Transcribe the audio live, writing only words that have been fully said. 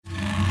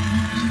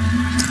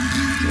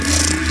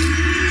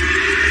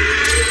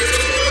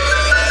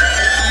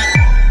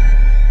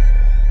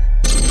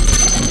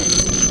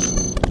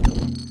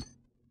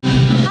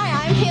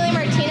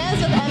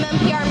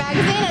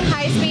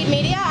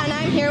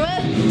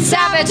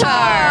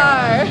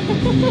Sabbatar!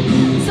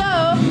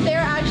 So, they're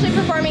actually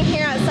performing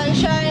here at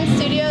Sunshine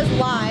Studios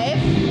live.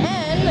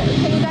 And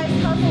can you guys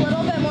tell us a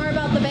little bit more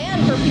about the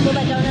band for people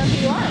that don't know who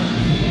you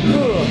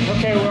are?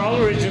 Okay, we're all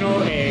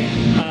original A.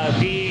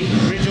 B,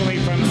 originally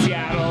from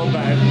Seattle,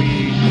 but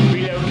we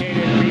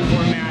relocated,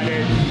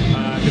 reformatted.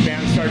 The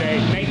band started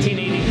in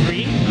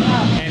 1983,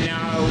 and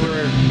now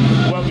we're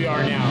what we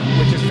are now,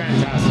 which is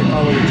fantastic,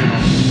 all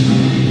original.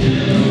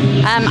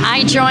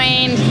 I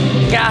joined,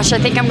 I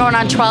think I'm going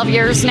on 12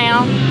 years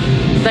now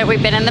that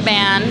we've been in the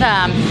band.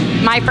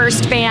 My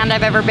first band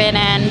I've ever been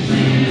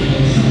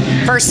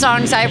in. First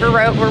songs I ever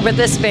wrote were with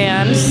this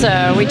band,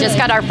 so we just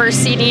got our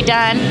first CD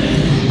done.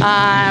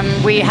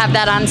 We have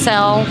that on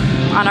sale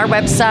on our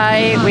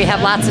website. We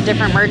have lots of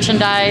different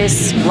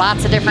merchandise,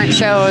 lots of different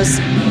shows.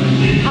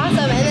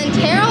 Awesome. And then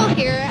Terrell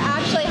here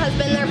actually has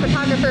been their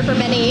photographer for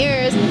many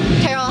years.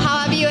 Terrell, how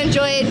have you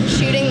enjoyed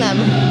shooting them?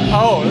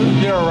 Oh,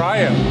 they're a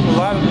riot.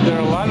 They're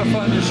a lot of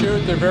fun to shoot.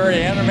 They're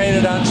very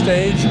animated on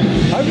stage.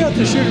 I've got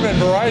to shoot them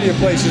in a variety of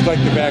places like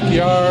the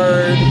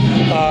backyard,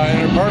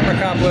 an apartment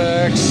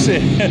complex,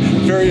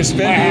 various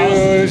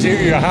venues,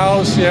 your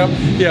house. Yep.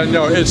 Yeah,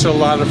 no, it's a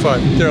lot of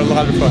fun. They're a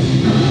lot of fun.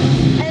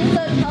 And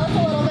so tell us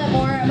a little bit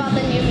more about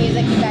the new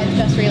music you guys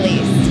just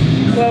released.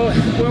 Well,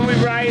 when we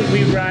write,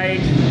 we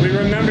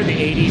remember the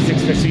 80s,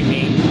 especially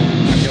me,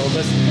 I'm the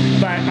oldest,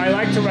 but I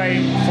like to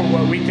write for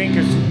what we think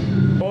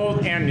is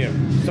old and new.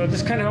 So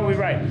that's kind of how we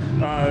write.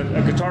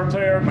 A guitar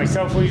player,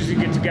 myself, we usually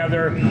get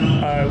together.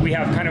 We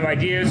have kind of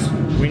ideas.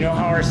 We know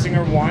how our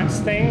singer wants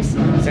things,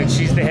 since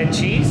she's the head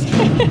cheese.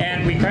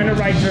 And we kind of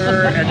write to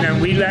her, and then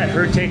we let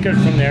her take it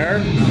from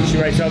there. She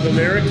writes all the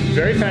lyrics,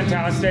 very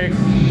fantastic,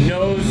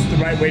 knows the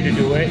right way to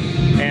do it,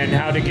 and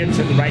how to get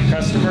to the right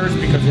customers,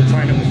 because we're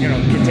trying to,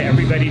 get to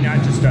everybody,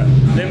 not just a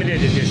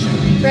limited edition.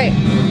 Great.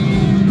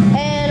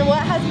 And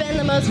what has been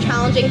the most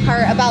challenging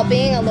part about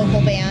being a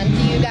local band?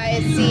 Do you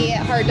guys see it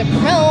hard to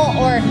promote,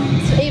 or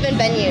even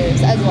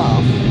venues as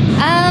well?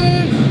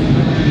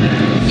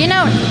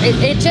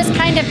 It just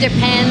kind of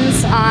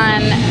depends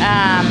on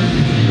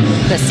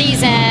the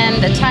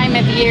season, the time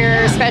of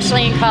year,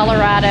 especially in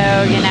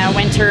Colorado.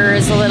 Winter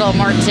is a little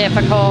more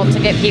difficult to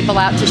get people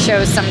out to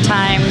shows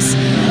sometimes.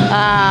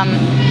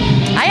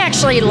 I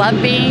actually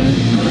love being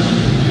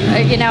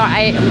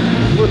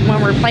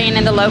when we're playing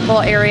in the local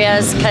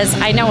areas, because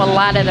I know a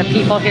lot of the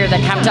people here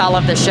that come to all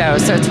of the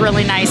shows, so it's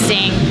really nice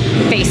seeing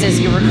faces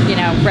you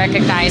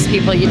recognize,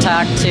 people you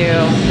talk to,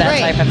 that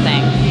type of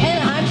thing.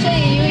 And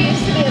actually, you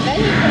used to be a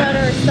venue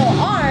promoter, or still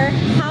are.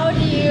 How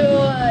do you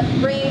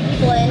bring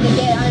people in to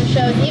get on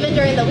shows, even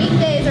during the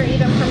weekdays, or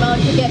even promote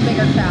to get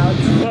bigger crowds?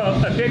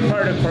 Well, a big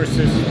part, of course,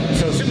 is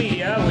social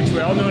media, which we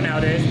all know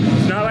nowadays.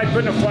 It's not like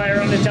putting a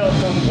flyer on the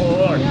telephone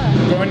pole or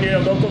going to a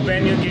local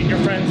venue, getting your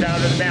friends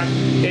out of the band.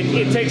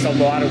 It takes a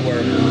lot of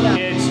work. Yeah.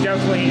 It's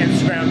definitely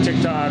Instagram,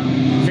 TikTok,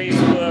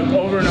 Facebook,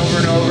 over and over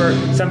and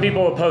over. Some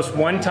people will post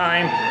one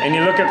time, and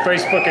you look at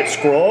Facebook, it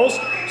scrolls.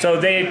 So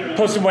they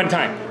posted one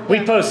time.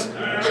 We post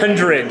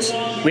hundreds.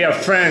 We have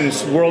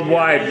friends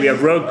worldwide. We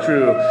have road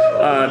crew,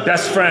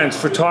 best friends,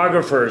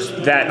 photographers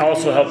that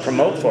also help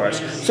promote for us.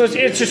 So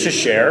it's just a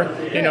share,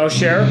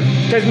 share.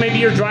 Because maybe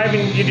you're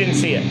driving, you didn't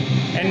see it.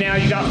 And now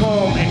you got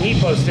home and he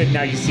posted,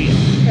 now you see it.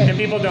 And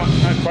people don't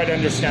quite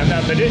understand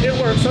that, but it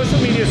works. Social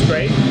media is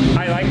great.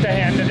 I like to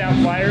hand it out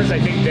flyers. I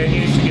think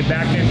venues should get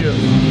back into,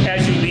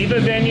 as you leave a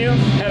venue,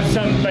 have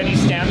somebody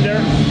stand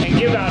there and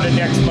give out a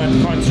next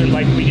month concert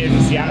like we did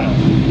in Seattle.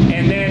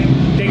 And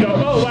then they go,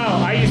 oh wow,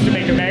 I used to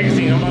make a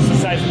magazine almost the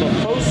size of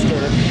a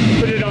poster,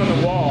 put it on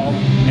the wall,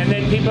 and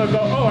then people go,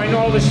 oh, I know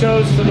all the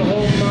shows for the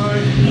whole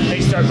month. They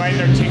start buying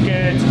their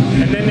tickets,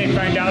 and then they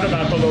find out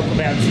about the local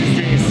bands who's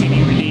doing a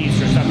CD release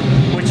or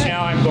something, which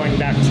now I'm going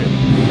back to.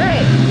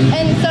 Right.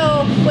 And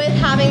so with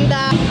having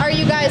that, are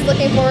you guys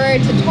looking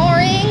forward to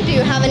touring? Do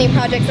you have any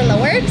projects in the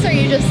works, or are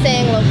you just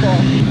staying local?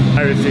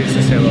 I refuse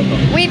to stay local.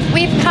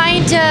 We've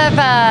kind of,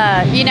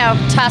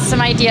 tossed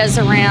some ideas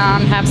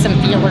around, have some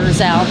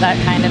feelers out,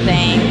 that kind of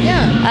thing.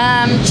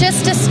 Yeah.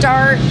 Just to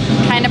start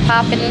kind of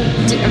popping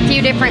a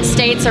few different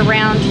states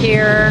around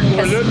here.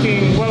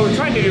 We're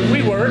trying to do,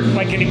 we work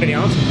like anybody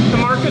else. The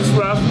market's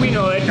rough, we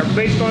know it,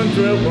 everybody's going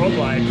through it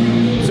worldwide.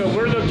 So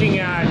we're looking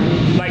at,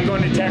 like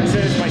going to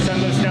Texas, my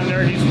son lives down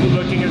there, he's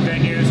looking at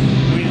venues.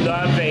 We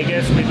love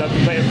Vegas, we'd love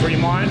to play at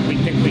Fremont, we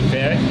think we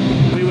fit.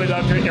 We would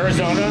love to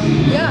Arizona,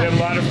 we have a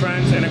lot of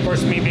friends, and of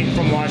course me being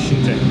from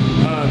Washington.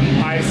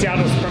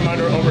 Seattle's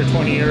promoter over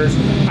 20 years,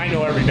 I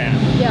know every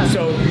band. Yeah.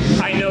 So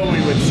I know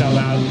we would sell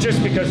out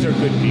just because they're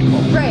good people.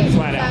 Right,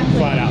 flat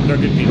out, they're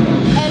good people.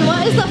 And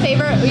what is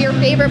your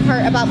favorite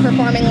part about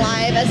performing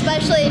live,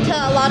 especially to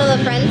a lot of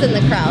the friends in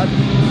the crowd?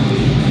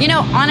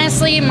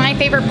 Honestly, my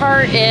favorite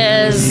part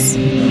is,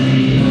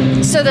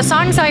 so the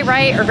songs I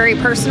write are very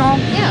personal,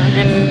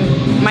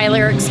 and my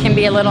lyrics can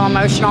be a little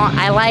emotional.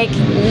 I like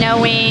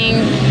knowing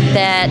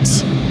that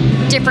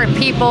different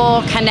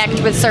people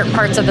connect with certain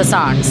parts of the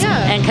songs.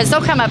 Yeah. And because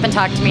they'll come up and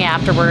talk to me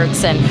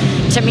afterwards, and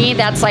to me,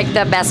 that's like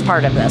the best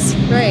part of this.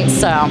 Right.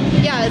 So.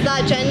 Yeah, it's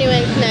that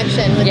genuine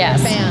connection with your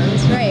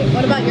fans. Right.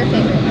 What about your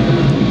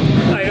favorite?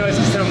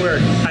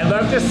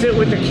 to sit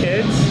with the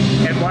kids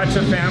and watch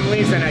the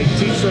families, and I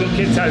teach little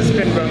kids how to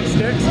spin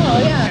broomsticks.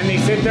 Oh, yeah. And they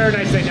sit there and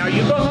I say, now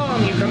you go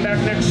home, you come back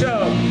next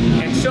show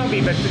and show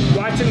me. But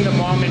watching the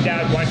mom and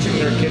dad watching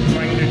their kids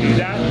trying to do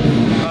that,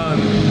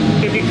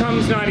 it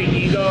becomes not an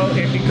ego,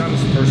 it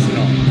becomes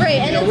personal. Right,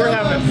 and we're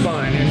having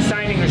fun and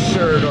signing a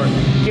shirt or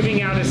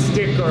giving out a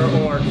sticker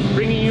or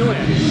bringing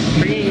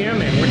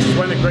him in, which is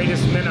one of the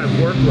greatest men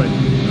I've worked with.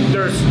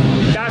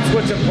 That's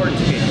what's important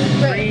to me.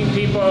 Right. Bringing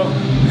people,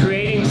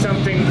 creating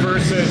something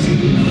versus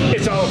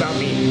it's all about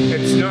me.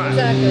 It's not.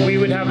 Exactly. We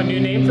would have a new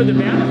name for the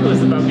band if it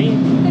was about me.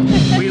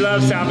 We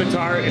love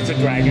Sabbatar. It's a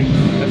dragon.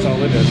 That's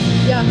all it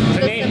is. Yeah, It's a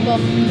that's name.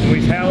 simple.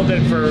 We've held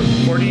it for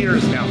 40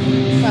 years now.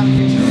 Wow.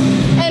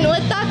 And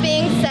with that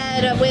being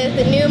said, with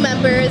new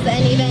members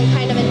and even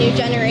kind of a new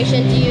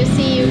generation, do you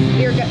see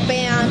your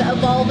band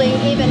evolving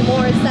even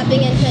more,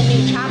 stepping into a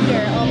new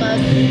chapter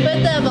almost,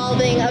 with the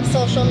evolving of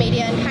social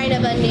media and kind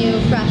of a new,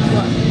 fresh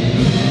look?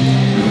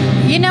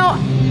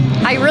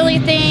 I really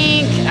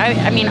think,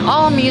 I mean,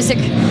 all music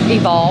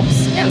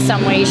evolves in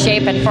some way,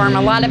 shape, and form.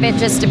 A lot of it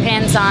just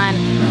depends on,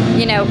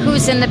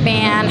 who's in the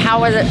band,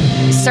 how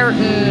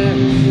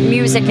certain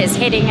music is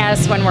hitting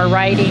us when we're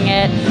writing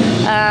it.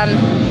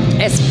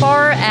 As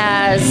far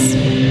as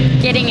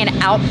getting it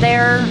out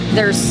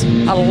there's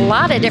a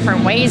lot of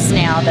different ways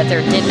now that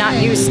there did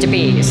not used to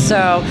be.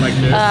 So, Like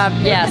this?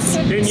 yes.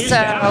 Didn't used to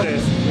have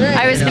this.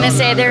 I was going to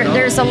say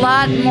there's a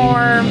lot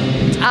more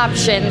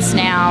options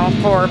now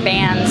for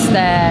bands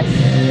that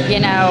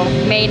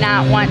may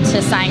not want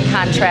to sign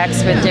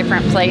contracts with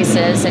different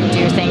places and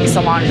do things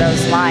along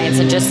those lines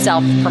and just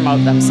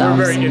self-promote themselves.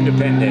 We're very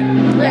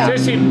independent. Yeah.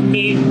 Especially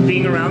me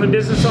being around the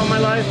business all my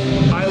life,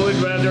 I would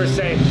rather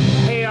say,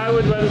 hey, I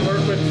would rather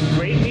work with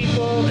great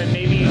people and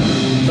maybe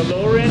the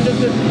lower end of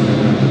the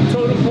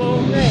totem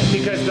pole, Right.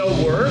 because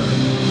they'll work,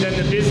 than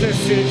the business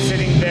suit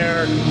sitting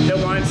there that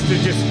wants to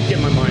just get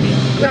my money.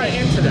 I'm not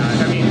into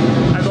that. I mean,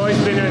 I've always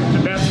been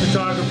the best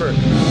photographer,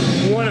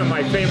 one of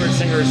my favorite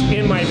singers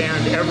in my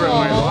band ever in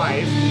my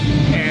life,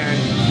 and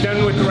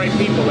done with the right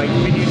people, like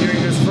when you're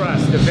doing this for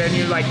us, the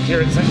venue like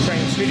here at Sunshine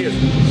Studios,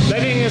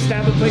 letting us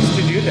have a place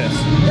to do this.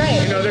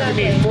 Right, There could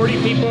be exactly.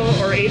 40 people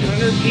or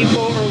 800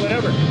 people or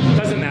whatever.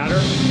 Doesn't matter.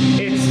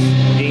 It's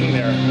being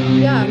there.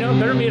 Yeah.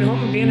 Better be at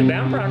home and be in a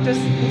band practice.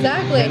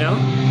 Exactly.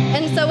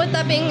 And so with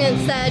that being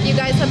said, you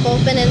guys have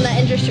both been in the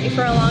industry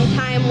for a long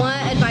time. What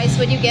advice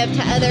would you give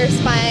to other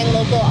aspiring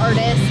local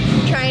artists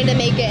trying to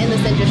make it in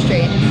this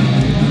industry?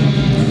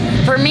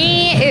 For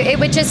me, it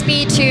would just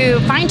be to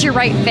find your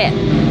right fit.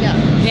 Yeah.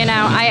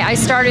 I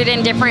started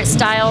in different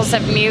styles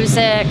of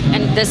music,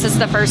 and this is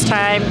the first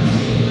time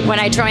when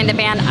I joined the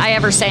band I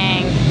ever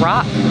sang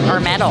rock or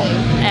metal,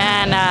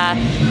 and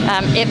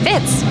it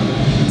fits.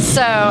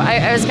 So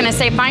I was going to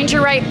say, find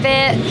your right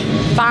fit,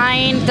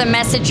 find the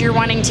message you're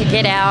wanting to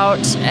get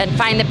out, and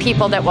find the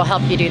people that will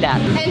help you do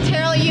that. And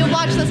Terrell, you've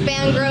watched this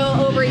band grow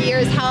over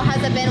years. How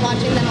has it been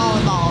watching them all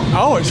evolve?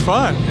 Oh, it's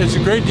fun. It's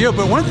a great deal.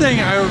 But one thing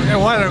I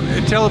want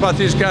to tell about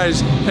these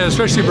guys, and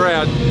especially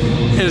Brad,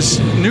 is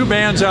new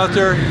bands out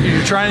there,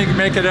 you're trying to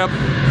make it up,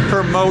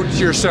 promote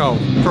yourself.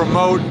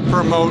 Promote.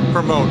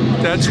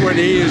 That's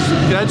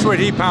what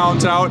he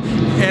pounds out,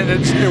 and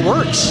it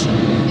works.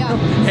 Yeah.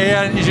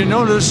 And as you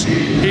notice,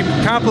 he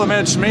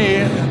compliments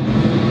me.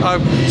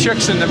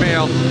 Chicks in the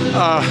mail,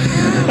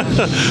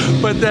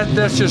 but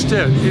that's just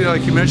it.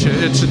 Like you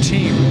mentioned, it's a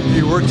team.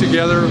 You work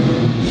together.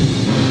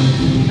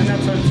 And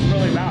that's what it's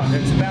really about.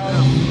 It's about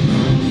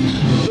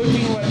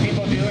looking at what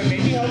people do and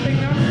maybe helping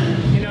them.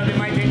 They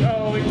might think,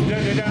 oh,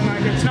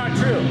 it's not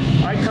true.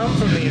 I come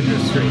from the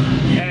industry.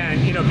 And,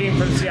 being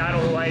from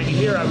Seattle, Hawaii,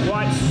 here, I've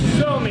watched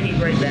so many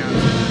great bands.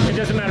 It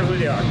doesn't matter who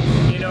they are,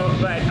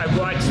 but I've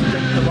watched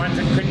the ones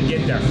that couldn't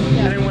get there.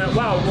 Yeah. And I went,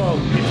 wow,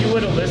 well, if you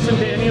would have listened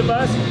to any of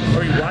us,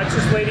 or you watch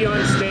this lady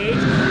on stage,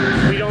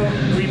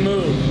 we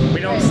move.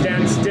 We don't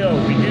stand still.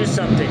 We do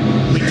something.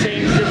 We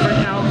change different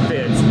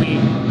outfits. We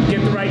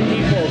get the right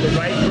people, the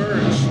right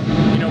merch.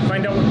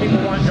 Find out what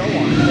people want, don't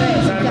want. Right,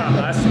 It's not about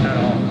us at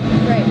all.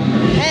 Right.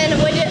 And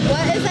what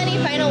is any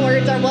final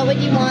words, or what would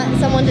you want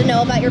someone to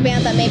know about your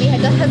band that maybe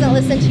hasn't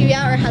listened to you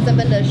yet or hasn't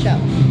been to a show?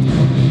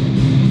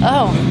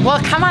 Oh, well,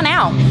 come on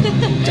out.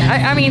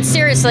 I mean,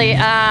 seriously,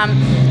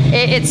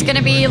 it's going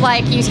to be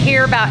like you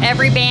hear about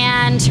every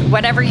band,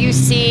 whatever you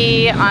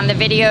see on the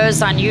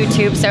videos on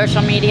YouTube,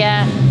 social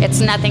media. It's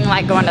nothing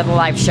like going to the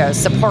live shows.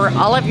 Support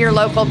all of your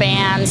local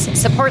bands.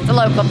 Support the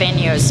local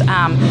venues.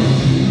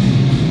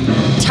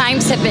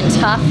 Times have been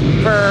tough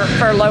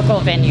for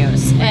local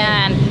venues,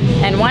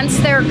 and once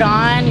they're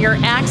gone, your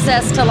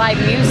access to live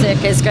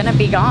music is going to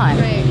be gone.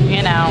 Right.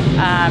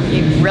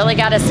 You really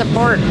got to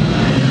support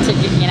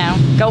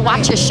to go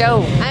watch a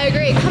show. I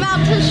agree. Come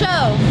out to the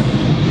show.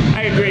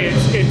 I agree.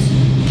 It's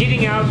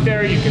getting out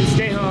there. You can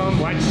stay home,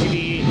 watch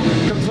TV,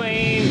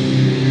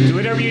 complain, do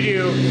whatever you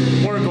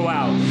do, or go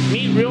out.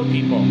 Meet real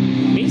people.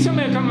 Meet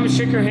somebody that come up and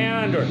shake your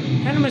hand, or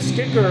hand them a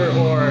sticker,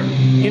 or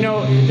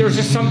there's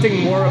just something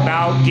more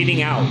about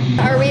getting out.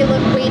 Are we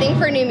waiting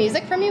for new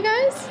music from you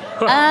guys?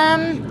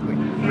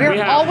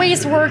 we're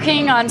always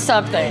working on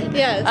something.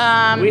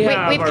 Yes.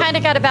 We've kind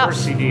of got about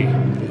first CD.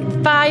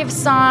 5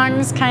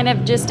 songs kind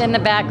of just in the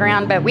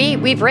background, but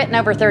we've written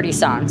over 30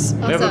 songs.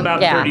 We have about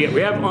 30.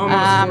 We have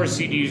almost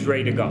 4 CDs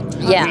ready to go.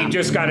 Yeah. We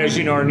just got, as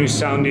you know, our new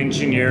sound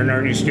engineer and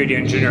our new studio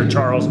engineer,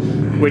 Charles,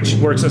 which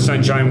works at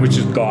Sunshine, which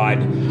is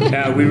God.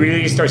 We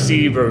released our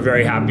CD. We're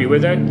very happy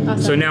with it.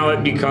 Awesome. So now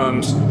it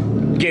becomes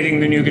getting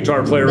the new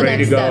guitar player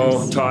ready to next go.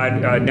 steps.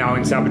 Todd, now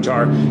in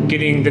Sabbatar,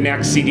 getting the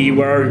next CD.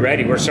 We're already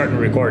ready. We're starting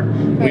to record.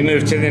 We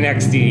move to the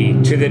next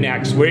CD, to the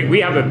next. We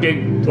have a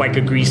big, like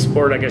a grease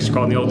board, I guess you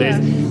call it in the old days.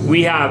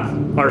 We have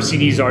our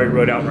CDs already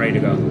wrote out and ready to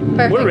go.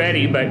 Perfect. We're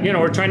ready, but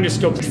we're trying to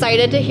still.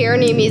 Excited to hear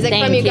new music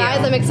Thank from you you.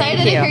 guys. I'm excited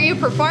Thank to you. hear you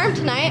perform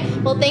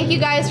tonight. Well, thank you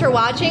guys for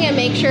watching, and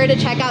make sure to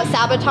check out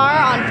Sabbatar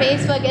on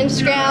Facebook,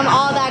 Instagram,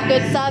 all that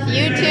good stuff,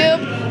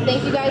 YouTube.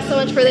 Thank you guys so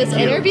much for this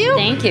interview.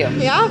 Thank you.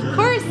 Yeah, of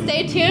course.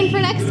 Stay tuned for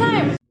next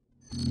time.